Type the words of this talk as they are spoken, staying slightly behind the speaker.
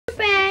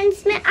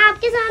Friends, मैं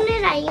आपके सामने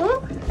लाई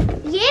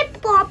हूँ ये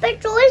पॉ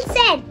पेट्रोल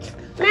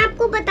सेट। मैं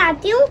आपको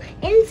बताती हूँ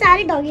इन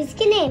सारे डॉगीज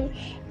के नेम।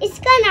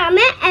 इसका नाम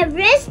है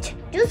एवरेस्ट,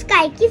 जो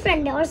स्काई की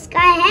फ्रेंड है, और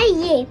स्काई है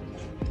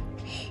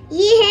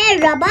ये है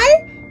रबल,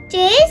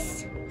 चेस,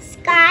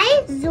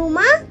 स्काई,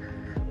 ज़ूमा,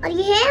 और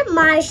ये है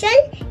मार्शल,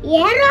 ये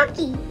है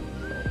रॉकी।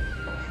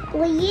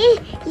 तो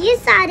ये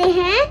सारे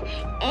हैं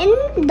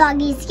इन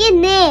डॉगीज के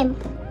नेम।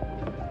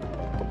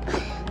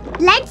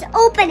 Let's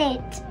open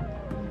it.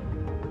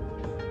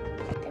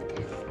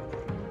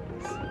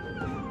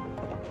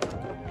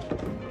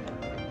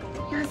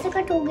 यहाँ से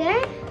कट हो गया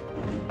है।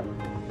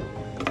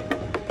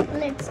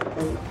 लेट्स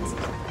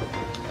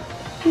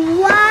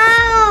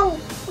वाओ,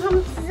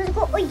 हम सीजर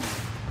को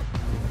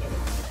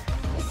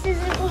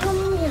सीजर को हम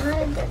यहाँ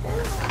रख देते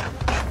हैं।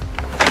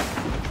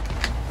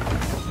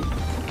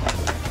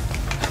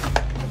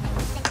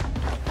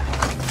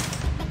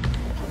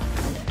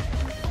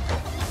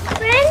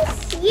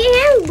 फ्रेंड्स, ये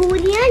हैं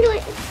गोलियां जो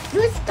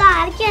इस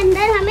कार के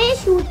अंदर हमें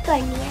शूट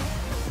करनी है।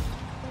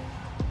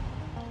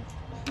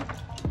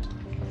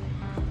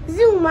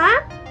 ज़ूमा,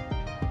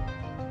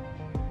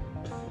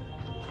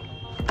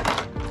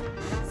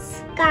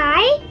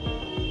 स्काई,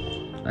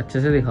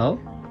 अच्छे से दिखाओ,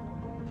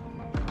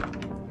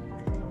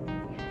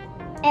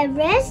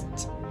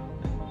 एवरेस्ट,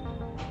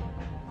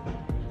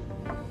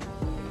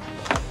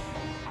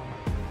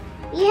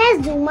 ये है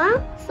ज़ूमा,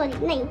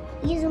 सॉरी नहीं,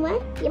 ये ज़ूमा है,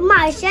 ये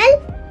मार्शल,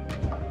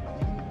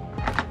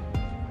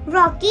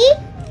 रॉकी,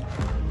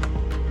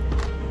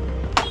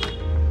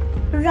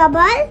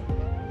 रबल,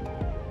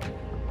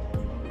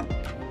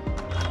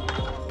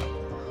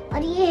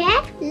 और ये है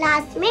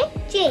लास्ट में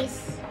चेस।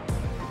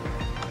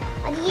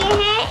 और ये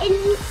है इन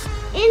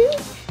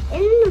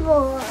वो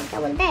क्या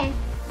बोलते हैं,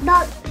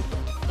 डॉग,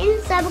 इन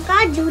सब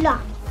का झूला,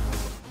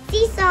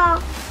 सीसॉ।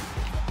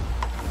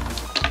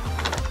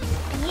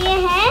 ये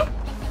है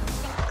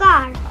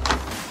कार,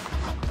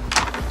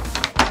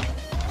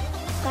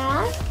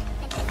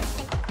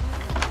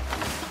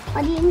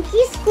 और ये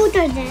इनकी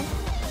स्कूटर्स हैं,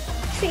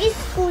 3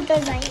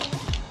 स्कूटर्स आई हैं।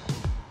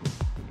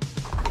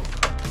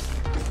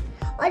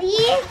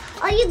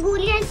 और ये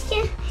गोलियां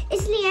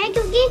इसलिए है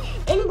क्योंकि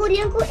इन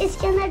गोलियों को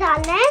इसके अंदर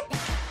डालना है,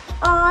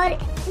 और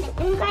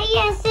इनका ये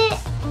ऐसे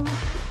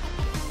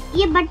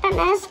ये बटन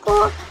है, इसको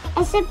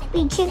ऐसे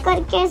पीछे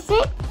करके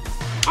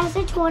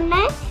ऐसे छोड़ना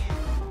है,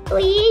 तो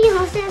ये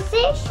यहाँ से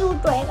ऐसे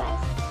शूट होएगा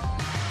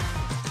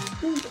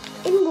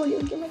इन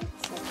गोलियों की मदद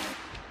से।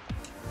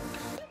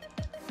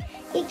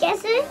 ये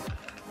कैसे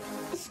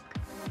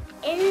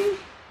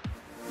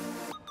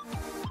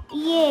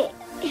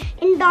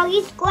इन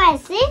डॉगीज को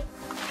ऐसे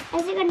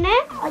करना है,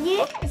 और ये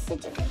ऐसे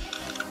चलेगा।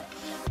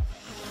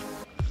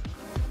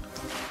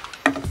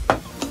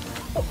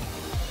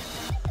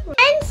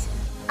 फ्रेंड्स,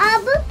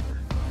 अब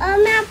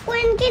मैं आपको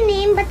इनके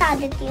नेम बता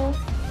देती हूँ।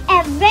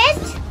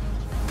 एवरेस्ट,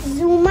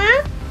 ज़ूमा,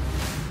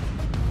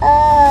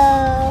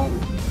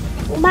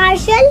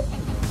 मार्शल,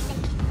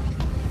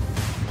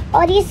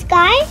 और ये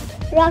sky,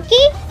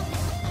 Rocky,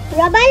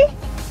 rubble,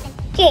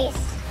 chess.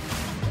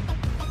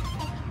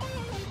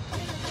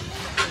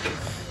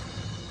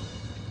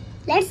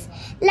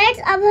 Let's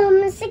अब हम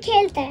इससे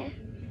खेलते हैं।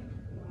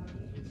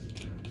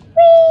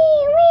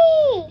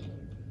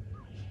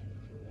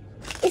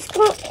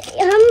 इसको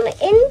हम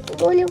इन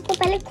गोलियों को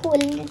पहले खोल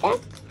लेते हैं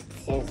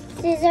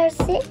सीजर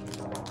से।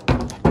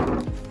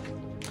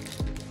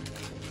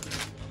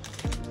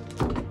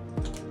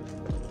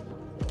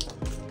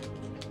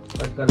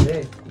 कर दे।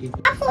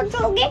 आप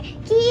सोचोगे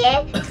कि ये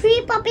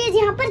 3 पपीज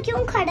यहाँ पर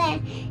क्यों खड़े हैं?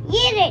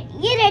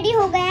 ये रेडी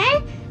हो गए हैं।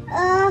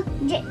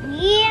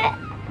 ये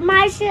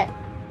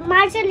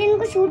मार्शल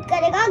इनको शूट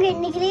करेगा,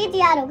 गिरने के लिए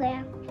तैयार हो गया।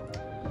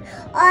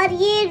 और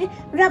ये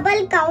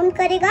रबल काउंट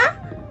करेगा,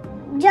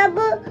 जब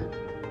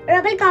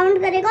रबल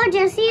काउंट करेगा और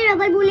जैसे ही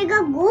रबल बोलेगा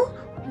गो,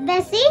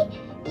 वैसे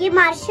ही ये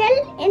मार्शल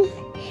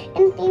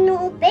इन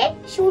तीनों पे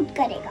शूट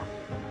करेगा।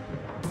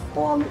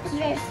 तो अब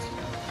ये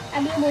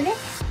बोले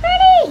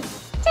रेडी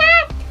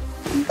स्टार्ट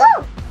गो।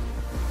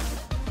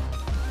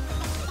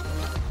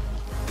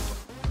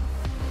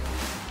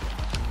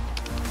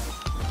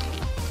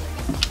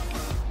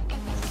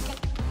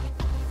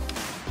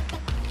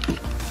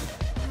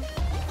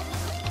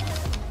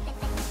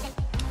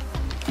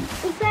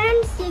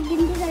 फ्रेंड्स, ये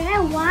गिनती कर रहा है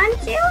 1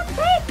 2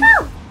 3 गो।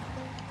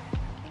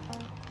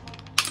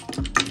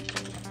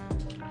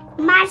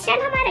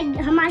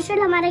 मार्शल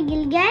हमारा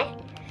गिल गया है।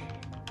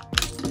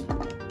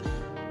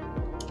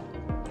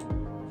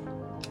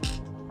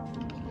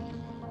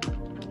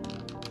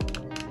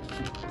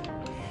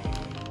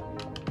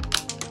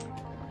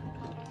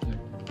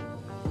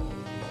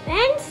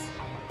 फ्रेंड्स,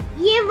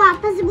 ये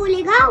वापस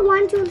बोलेगा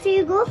 1 2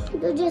 3 गो।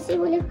 तो जैसे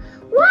बोलेगा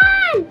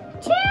 1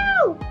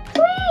 2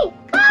 3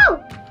 गो।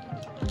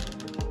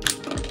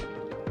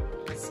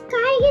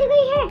 स्काई गिर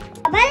गई है।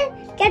 अबल,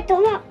 क्या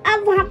तुम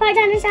अब वहां पर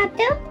जाना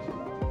चाहते हो?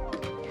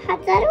 हाँ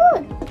जरूर।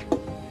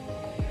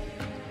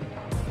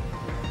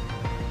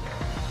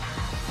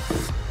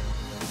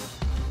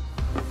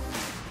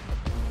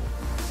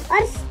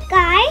 और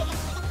स्काई,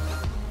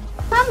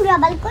 हम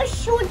रबल को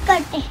शूट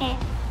करते हैं।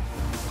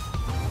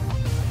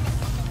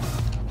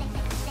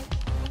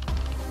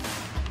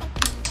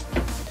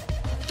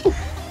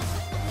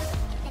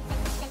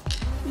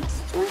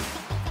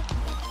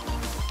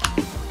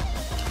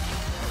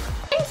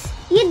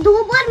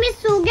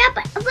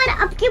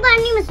 बार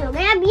नहीं मिस हो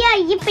गया। अब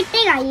ये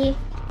पिटेगा ये।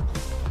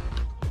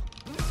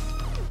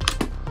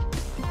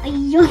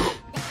 अयो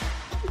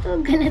तो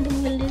गलत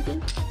बोल रही थी।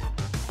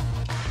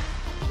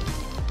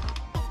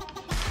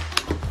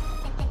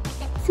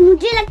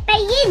 मुझे लगता है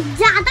ये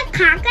ज्यादा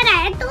खाकर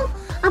आया तो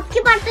अब की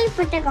बार तो ये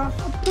पिटेगा।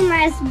 अब तो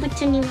मैं इस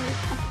बच्चे नहीं हूँ।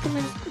 अब तो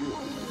मैं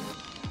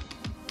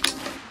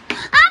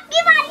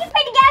आपकी बार ये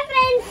पिट गया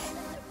फ्रेंड्स।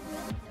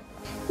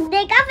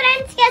 देखा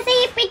फ्रेंड्स कैसे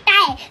ये पिटा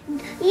है।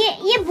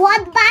 ये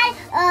बहुत बार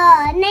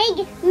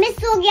नहीं मिस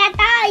हो गया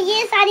था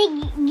ये सारी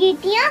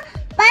गीटियां,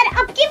 पर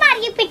अब की बार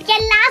ये पिट गया।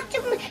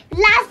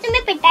 लास्ट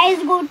में पिटा है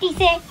इस गोटी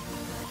से।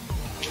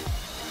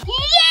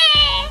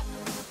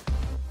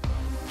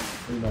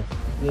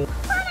 ये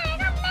कौन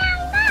आएगा? मैं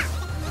आऊंगा।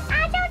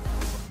 आ जाओ।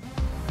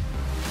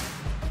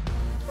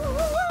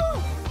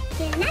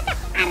 खेलना था।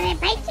 अरे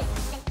भाई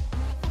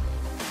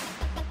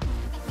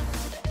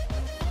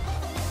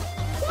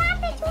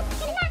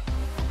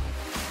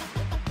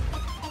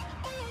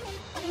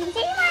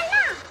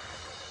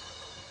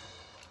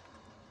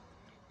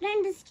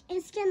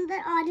इसके अंदर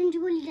ऑरेंज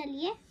गोली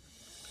डाली है।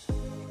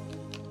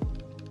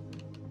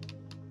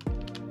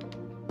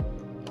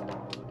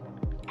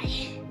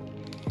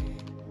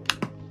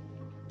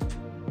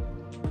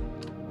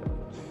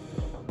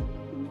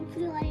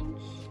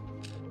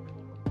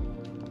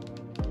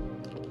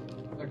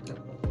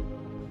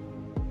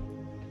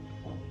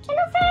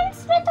 चलो फ्रेंड्स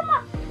मैं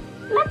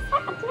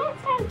अपने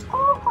फ्रेंड्स को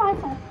कॉल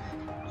कर।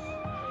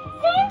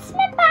 फ्रेंड्स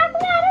मैं पार्क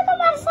में आ रहा हूँ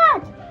तुम्हारे साथ।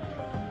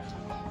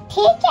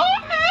 ठीक है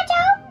आ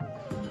जाओ।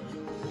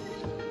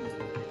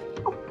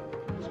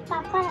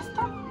 पार्क का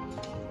रास्ता।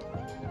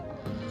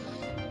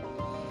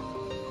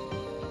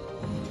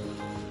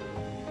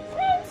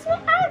 फ्रेंड्स मैं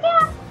आ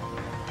गया।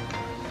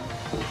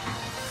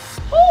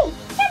 हे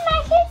क्या मैं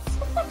खेल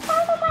सकता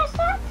हूँ तुम्हारे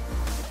साथ?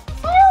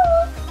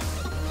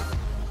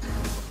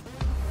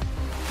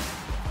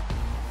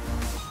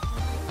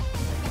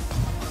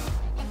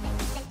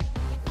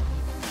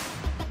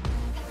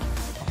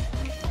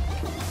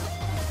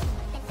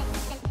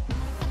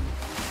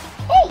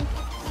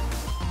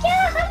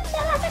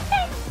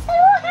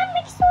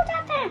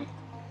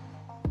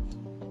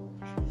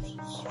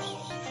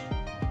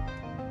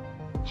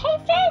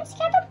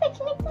 क्या तुम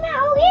पिकनिक में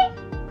आओगे?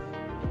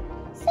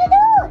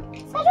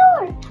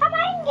 जरूर हम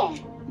आएंगे।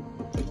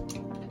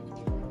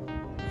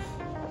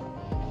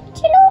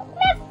 चलो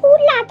मैं फूल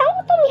लाता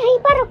हूँ, तुम यहीं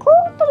पर रखो,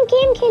 तुम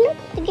गेम खेलो,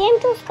 गेम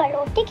चूज कर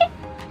लो ठीक है।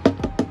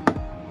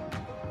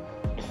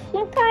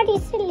 मैं गाड़ी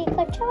से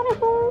लेकर जा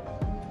रहा हूँ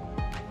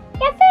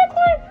या फिर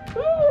कौन?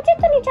 मुझे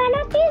तो नहीं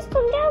जाना, प्लीज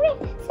तुम जाओगे?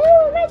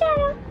 जरूर मैं जा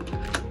रहा हूँ।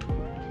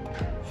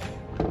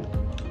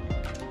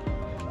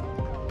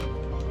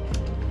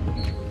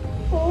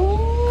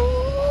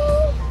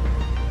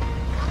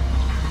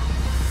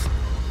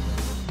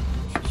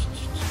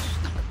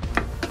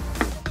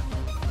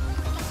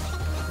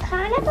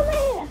 खाना तो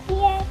मैंने रखी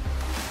है।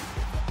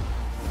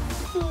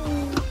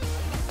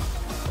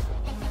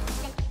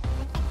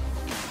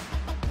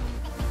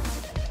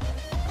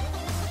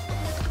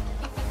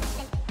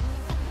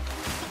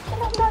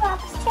 चलो मैं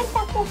वापस चलता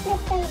हूँ अपने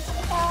फ्रेंड्स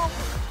के पास।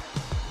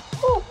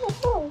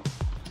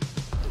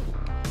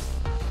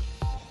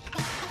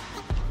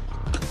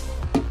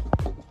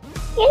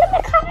 ये लो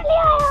मैं खाना ले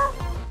आया।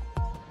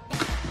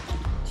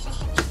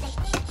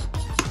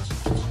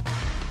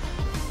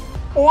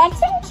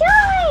 Let's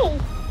enjoy.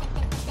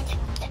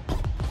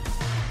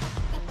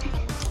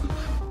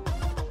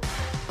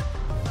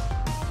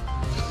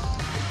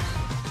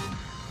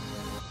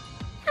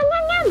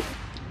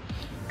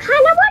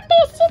 खाना बहुत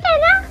टेस्टी था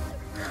ना?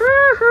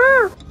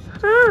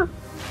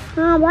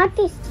 हाँ बहुत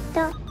टेस्टी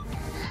था।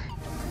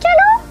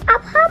 चलो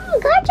अब हम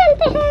घर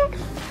चलते हैं।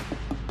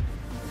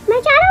 मैं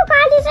जा रहा हूँ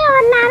गाड़ी से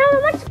और ला रहा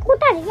हूँ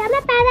स्कूटर, या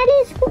मैं पैदल ही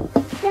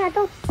जाता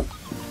हूँ।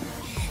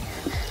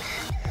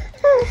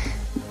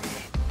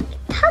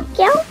 थक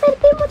गया हूँ, फिर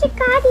भी मुझे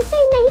गाड़ी से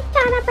नहीं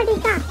जाना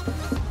पड़ेगा।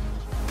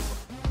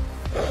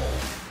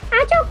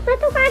 आ जाओ, मैं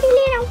तो गाड़ी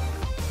ले रहा हूँ।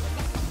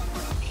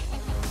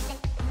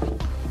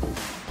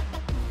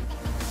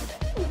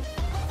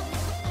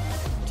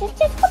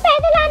 जिसको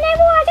पैदल आना है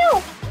वो आ जाओ,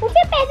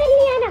 मुझे पैदल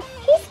नहीं आना।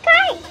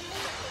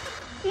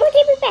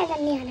 मुझे भी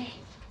पैदल नहीं आना है।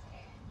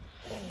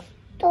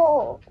 तो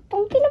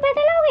तुम तीनों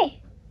पैदल आओगे?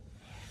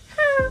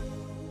 हाँ।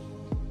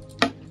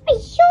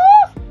 अयो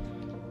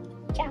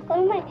क्या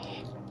करूं मैं?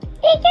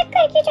 एक एक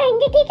करके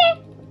जाएंगे ठीक है?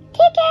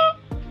 ठीक है।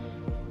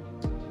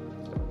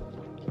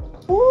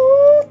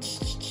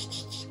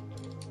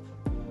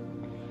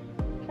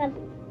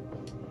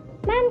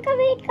 मैं उनका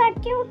वेट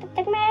करती हूँ, तब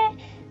तक मैं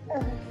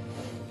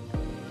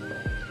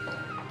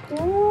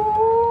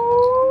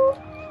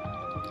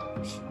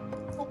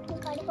अपनी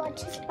गाड़ी को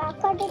अच्छे से पार्क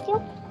कर देती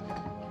हूँ।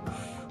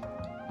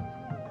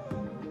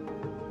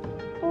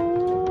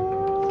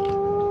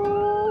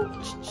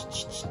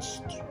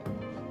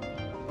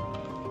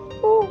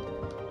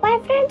 बाय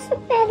फ्रेंड्स,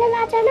 पैदल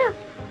आ जाना।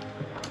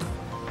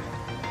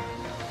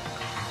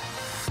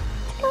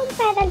 हम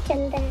पैदल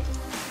चलते हैं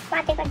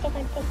बातें करते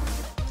करते।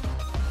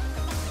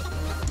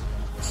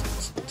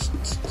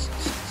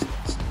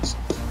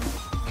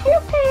 Hello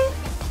friends.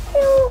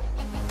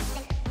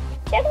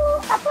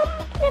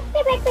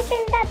 पे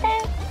चल जाता है।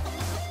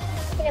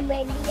 मेरा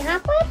बेड यहाँ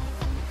पर,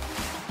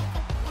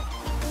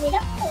 मेरा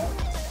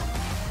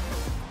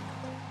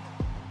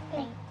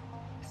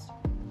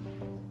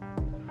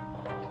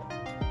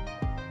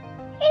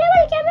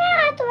क्या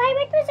मैं तुम्हारे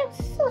बेड पे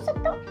सो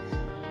सकता हूँ?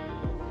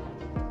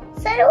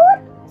 जरूर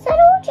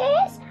जरूर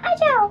जेस, आ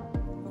जाओ।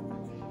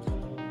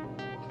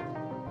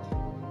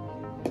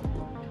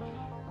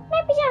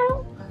 मैं भी जा रहा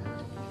हूँ।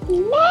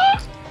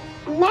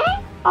 मैं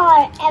और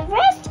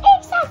एवरेस्ट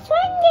एक साथ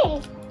सोएंगे,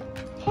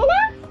 है ना?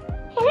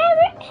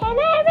 है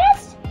ना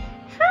एवरेस्ट?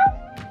 हाँ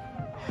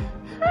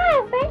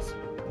एवरेस्ट,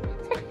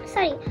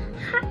 सॉरी,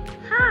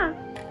 हाँ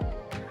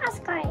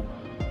स्काई।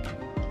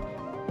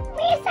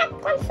 मेरे साथ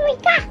कौन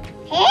सोएगा?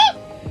 है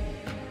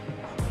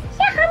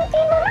क्या हम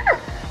तीनों ना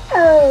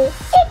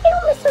एक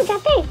रूम में सो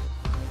जाते?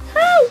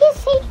 हाँ ये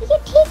सही, ये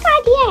ठीक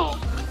आइडिया है।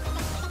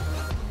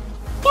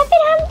 या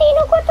फिर हम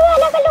तीनों को तो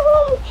अलग अलग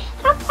रूम,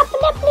 हम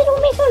अपने रूम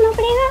में सोना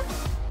पड़ेगा।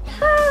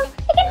 हाँ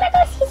लेकिन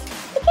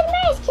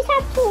मैं इसके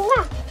साथ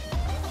सोऊंगा।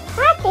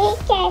 हाँ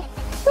ठीक है,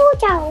 सो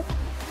जाओ।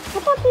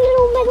 मैं तो अपने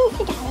रूम में रूम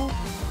से जाऊँ।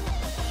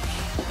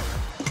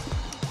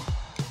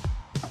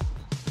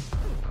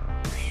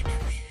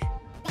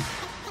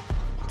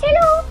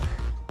 चलो,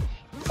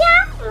 क्या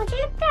मुझे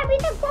लगता है अभी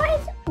तक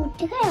बॉयज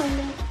उठ गए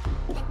होंगे।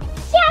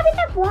 क्या अभी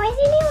तक बॉयज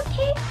ही नहीं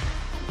उठे?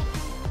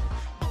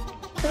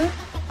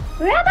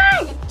 रबल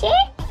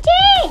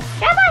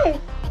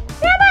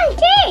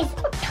चेस,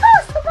 उठो,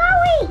 सुबह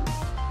हुई।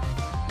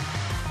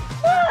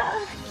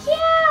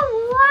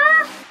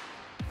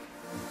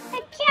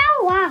 क्या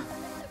हुआ?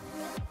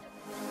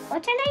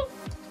 कुछ नहीं।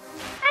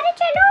 अरे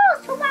चलो,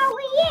 सुबह हो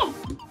गई है,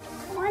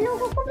 और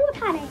लोगों को भी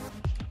उठा रहे।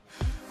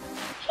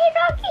 हे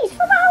रॉकी,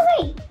 सुबह हो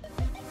गई।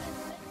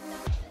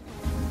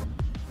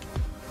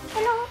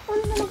 चलो उन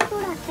दोनों को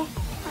उड़ाते हैं।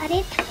 अरे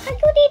धक्का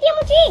क्यों दे दिया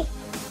मुझे?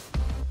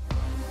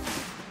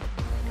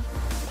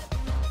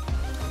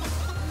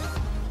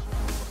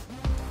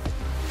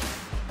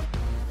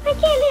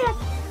 अकेले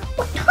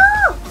उठो,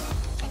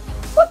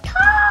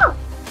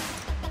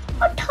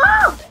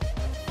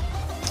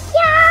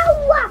 क्या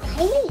हुआ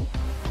भाई?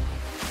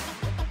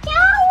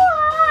 क्या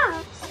हुआ?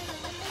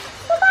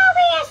 सुबह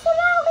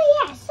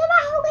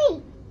हो गई।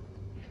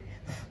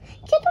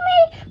 क्या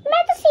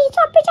मैं तो सी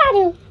शॉप पे जा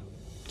रही हूँ।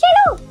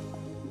 चलो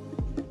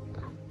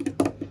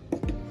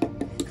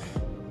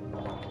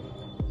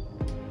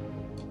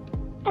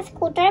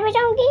स्कूटर में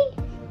जाऊंगी।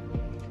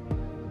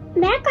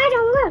 मैं कहाँ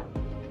जाऊंगा?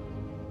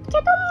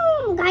 क्या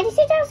तुम गाड़ी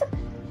से जा सकते?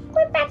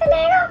 कोई पैदल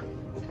आएगा?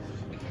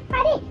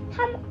 अरे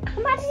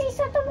हमारे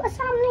शीशा तो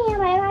सामने ही है,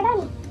 हमारे गाड़ा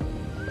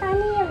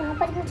नहीं है, वहां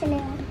पर क्यों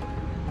चलेगा?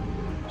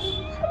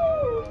 हम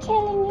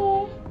चलेंगे।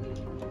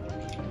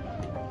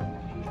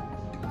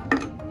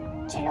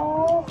 चलो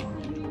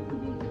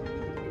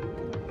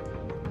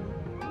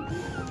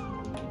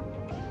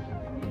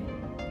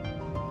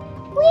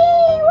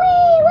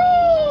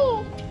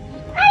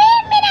अरे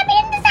मेरा भी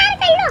इंतजार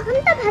कर लो, हम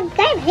तो भाग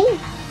गए भाई।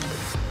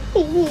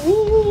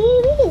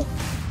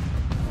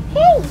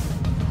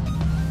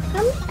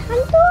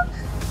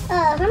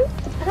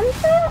 हम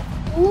तो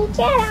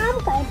नीचे आराम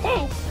करते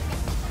हैं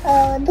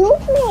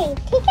धूप में,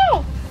 ठीक है?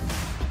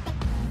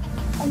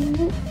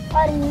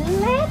 और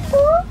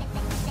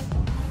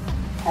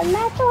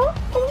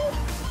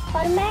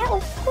मैं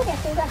उसको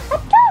देखूंगा।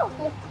 हटो,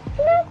 मैं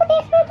उसको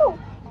देख रहा हूँ।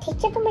 ठीक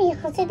है, तो मैं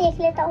यहाँ से देख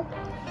लेता हूँ।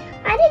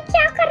 अरे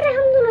क्या कर रहे हैं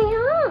हम दोनों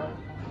यहाँ?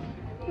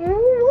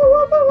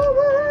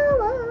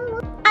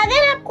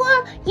 अगर आपको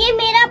ये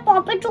मेरा पॉ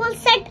पेट्रोल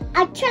सेट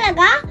अच्छा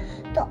लगा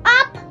तो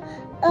आप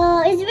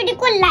इस वीडियो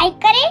को लाइक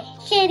करें,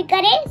 शेयर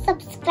करें,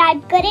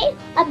 सब्सक्राइब करें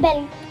और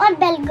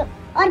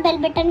बेल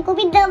बटन को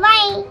भी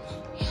दबाएं।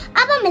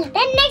 अब हम मिलते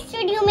हैं नेक्स्ट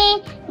वीडियो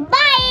में।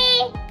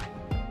 बाय।